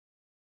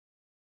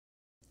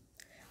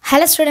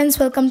Hello students,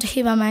 welcome to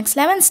Hiba Max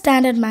 11th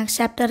Standard Max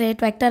Chapter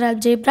 8 Vector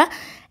Algebra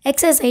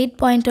Exercise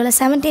 8.2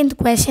 17th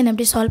question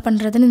எப்படி solve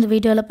பண்றதுன்னு இந்த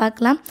வீடியோல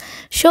பார்க்கலாம்.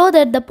 Show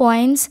that the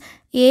points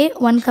A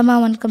 1,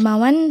 1,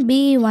 1, B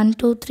 1,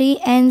 2, 3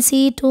 and C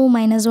 2,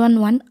 -1,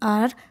 1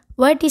 are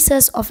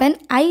vertices of an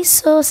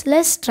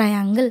isosceles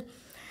triangle.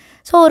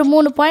 So ஒரு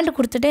 3 point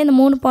கொடுத்துட்டு இந்த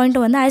 3 point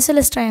வந்து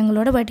isosceles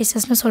ட்ரையாங்கிளோட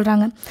வெர்டிசஸ்னு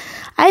சொல்கிறாங்க.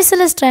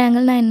 ஐசோலஸ்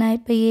ட்ரையாங்கிள்னால் என்ன?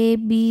 இப்போ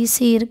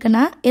ஏபிசி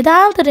இருக்குன்னா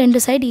ஏதாவது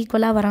 2 சைடு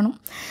ஈக்குவலாக வரணும்.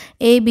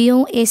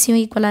 ஏபியும் ஏசியும்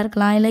ஈக்குவலாக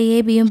இருக்கலாம், இல்லை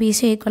ஏபியும்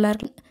பிசியும் ஈக்குவலாக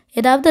இருக்கலாம்.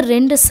 ஏதாவது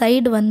 2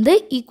 சைடு வந்து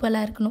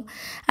ஈக்குவலாக இருக்கணும்.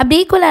 அப்படி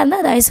ஈக்குவலாக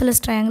இருந்தால் அது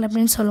ஐசோலஸ் ட்ரையாங்கிள்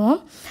அப்படின்னு சொல்லுவோம்.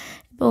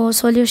 இப்போது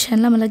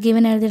சொல்யூஷனில் நம்மள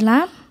கிவன்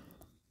எழுதிடலாம்.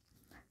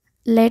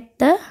 Let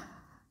the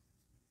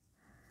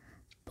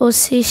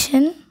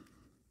position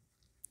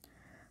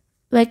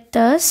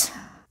vectors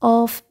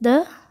of the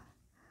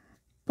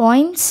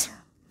points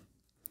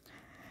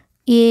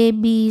A,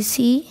 B,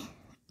 C,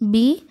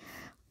 B,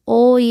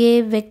 OA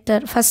vector.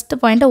 First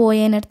point OA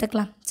ன்னு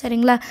எடுத்துக்கலாம்.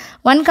 சரிங்களா?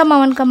 1,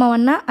 1,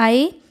 1 I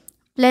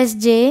plus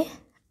J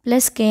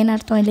plus K ன்னு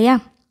அர்த்தம் இல்லையா?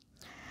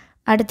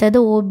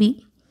 அடுத்தது OB.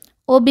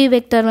 OB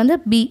vector வந்து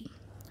B.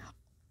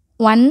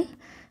 1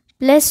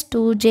 plus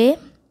 2J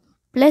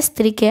plus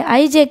 3K.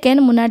 IJK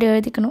ன்னு முன்னாடி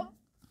எழுதிக்கணும்.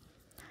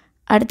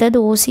 அடுத்தது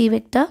OC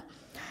vector.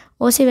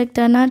 OC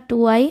vectorனா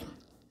 2I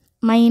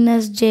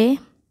minus J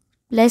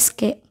plus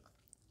K.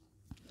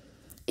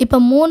 இப்போ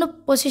 3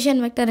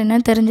 பொசிஷன் வெக்டர்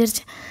என்னன்னு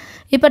தெரிஞ்சிருச்சு.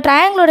 இப்போ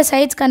ட்ரையாங்கிளோட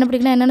சைட்ஸ்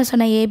கண்டுபிடிக்கணும். என்னென்னு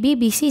சொன்னேன்? AB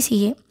PC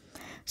CA.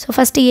 So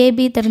first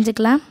AB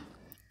தெரிஞ்சுக்கலாம்.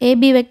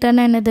 ஏபி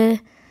வெக்டர்னால் என்னது?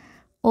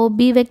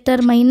 OP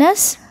vector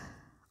minus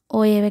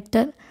OA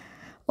vector.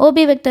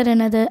 OP vector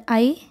என்னது?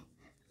 ஐ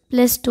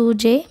plus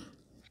 2J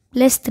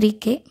plus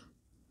 3K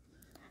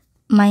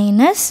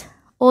minus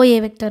OA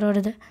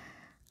வெக்டரோடது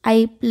ஐ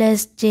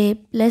ப்ளஸ் ஜே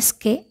ப்ளஸ்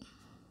கே.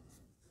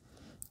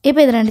 இப்போ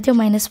இது ரெண்டுத்தையும்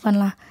மைனஸ்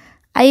பண்ணலாம்.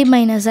 I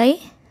minus I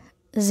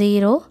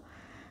 0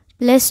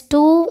 plus 2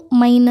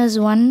 minus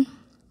 1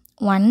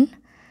 1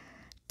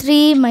 3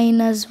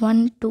 minus 1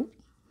 2.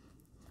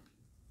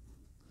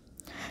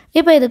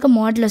 இப்போ இதுக்கு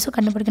மாடுலஸும்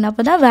கண்டுபிடிக்கணும்.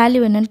 அப்போ தான்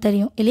வேல்யூ என்னன்னு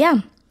தெரியும் இல்லையா?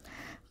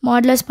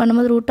 மாடுலஸ்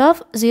பண்ணும்போது ரூட்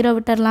ஆஃப் 0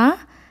 விட்டுடலாம்.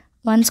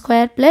 1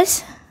 square plus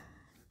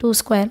 2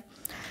 square.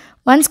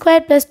 1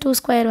 square plus 2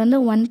 square வந்து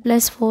 1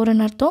 +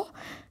 4ன்னு அர்த்தம்,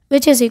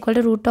 which is equal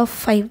to root of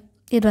 5.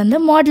 இது வந்து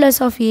மாடுலஸ்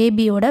ஆஃப்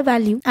ஏபியோட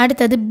வேல்யூ.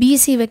 அடுத்தது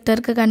பிசி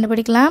வெக்டருக்கு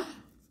கண்டுபிடிக்கலாம்.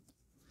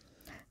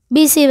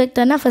 பிசி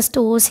வெக்டர்னால்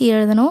ஃபஸ்ட்டு ஓசி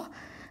எழுதணும்,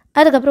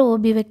 அதுக்கப்புறம்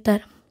ஓபி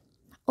வெக்டர்.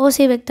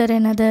 ஓசி வெக்டர்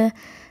என்னது?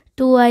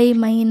 2I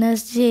minus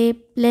J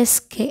plus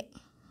K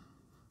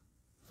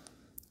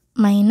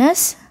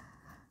minus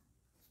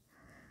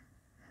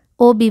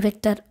OP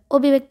vector.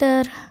 OP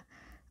vector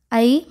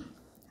I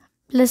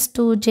plus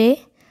 2J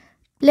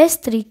plus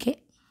 3K.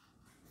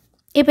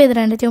 இப்போ இது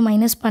ரெண்டுத்தையும்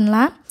மைனஸ்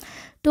பண்ணலாம்.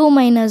 2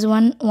 minus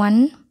 1 1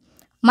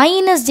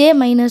 minus J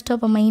minus 2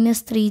 அப்போ minus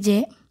 3J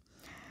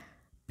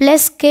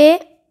plus K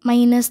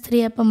minus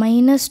 3 அப்போ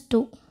minus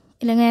 2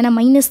 இல்லைங்க, ஏன்னா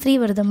minus 3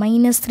 வருது.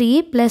 minus 3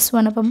 plus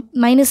 1 அப்போ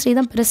minus 3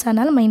 தான்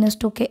பெருசானாலும் minus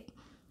 2K.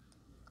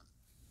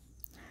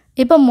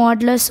 இப்போ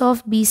modulus of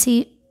BC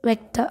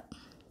vector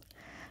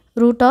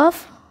root of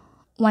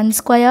 1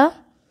 square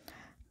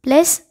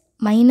plus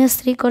minus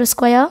 3 ஒரு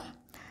square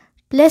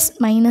plus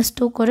minus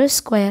 2 ஒரு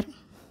square,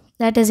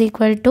 that is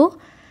equal to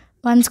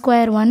 1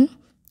 square 1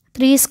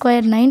 3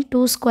 square 9 2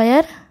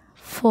 square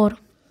 4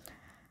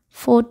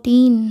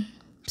 14.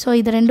 So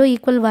இது ரெண்டும்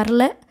ஈக்குவல்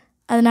வரல,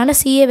 அதனால்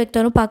சிஏ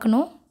வெக்டரும்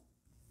பார்க்கணும்.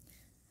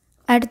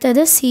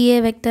 அடுத்தது சிஏ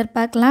வெக்டர்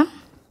பார்க்கலாம்.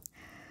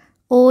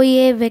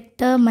 ஓஏ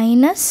வெக்டர்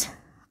மைனஸ்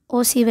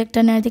ஓசி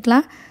வெக்டர்னு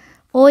எழுதிக்கலாம்.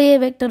 OA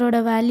வெக்டரோட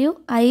value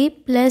I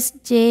plus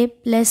J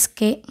plus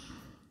K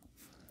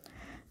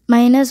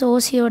minus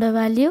ஓசியோட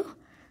value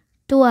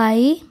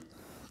 2I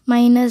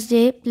minus J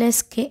plus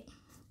K.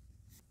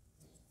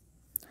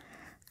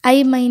 I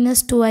minus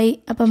 2I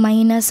அப்போ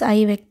minus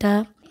I vector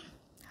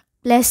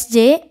plus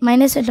J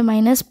minus into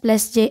minus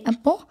plus J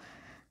அப்போ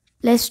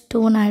plus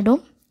 2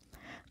 ஆகிடும்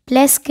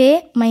plus K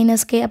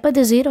minus K அப்போ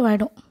இது 0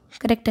 ஆகிடும்.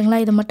 கரெக்டுங்களா?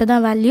 இது மட்டும்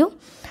தான் வேல்யூ.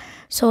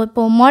 ஸோ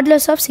இப்போது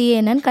மாடுலஸ் ஆஃப் சிஏ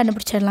என்னன்னு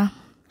கண்டுபிடிச்சிடலாம்.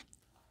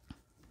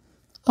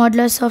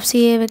 Modulus of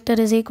CA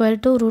vector is equal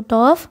to root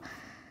of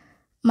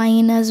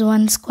minus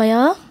 1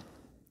 square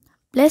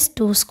plus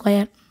 2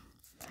 square.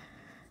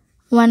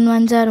 1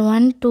 1s are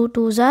 1 2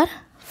 2s are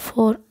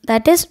 4,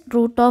 that is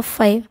root of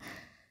 5.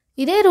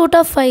 இதே root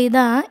of 5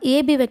 தான்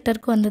ஏபி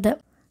வெக்டருக்கு வந்தது.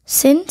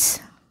 Since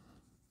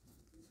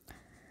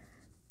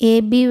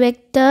AB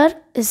vector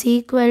is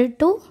equal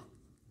to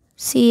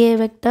CA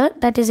vector,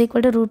 that is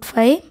equal to root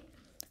 5,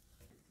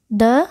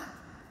 the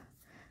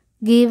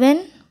given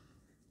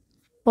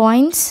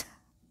points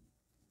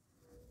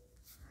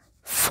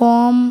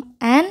form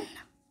an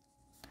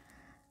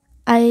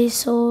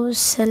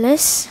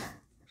isosceles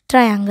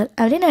triangle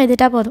அப்படின்னு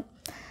எழுதிட்டா போதும்.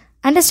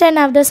 Understand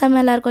after some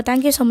எல்லாருக்கும்.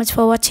 Thank you so much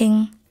for watching.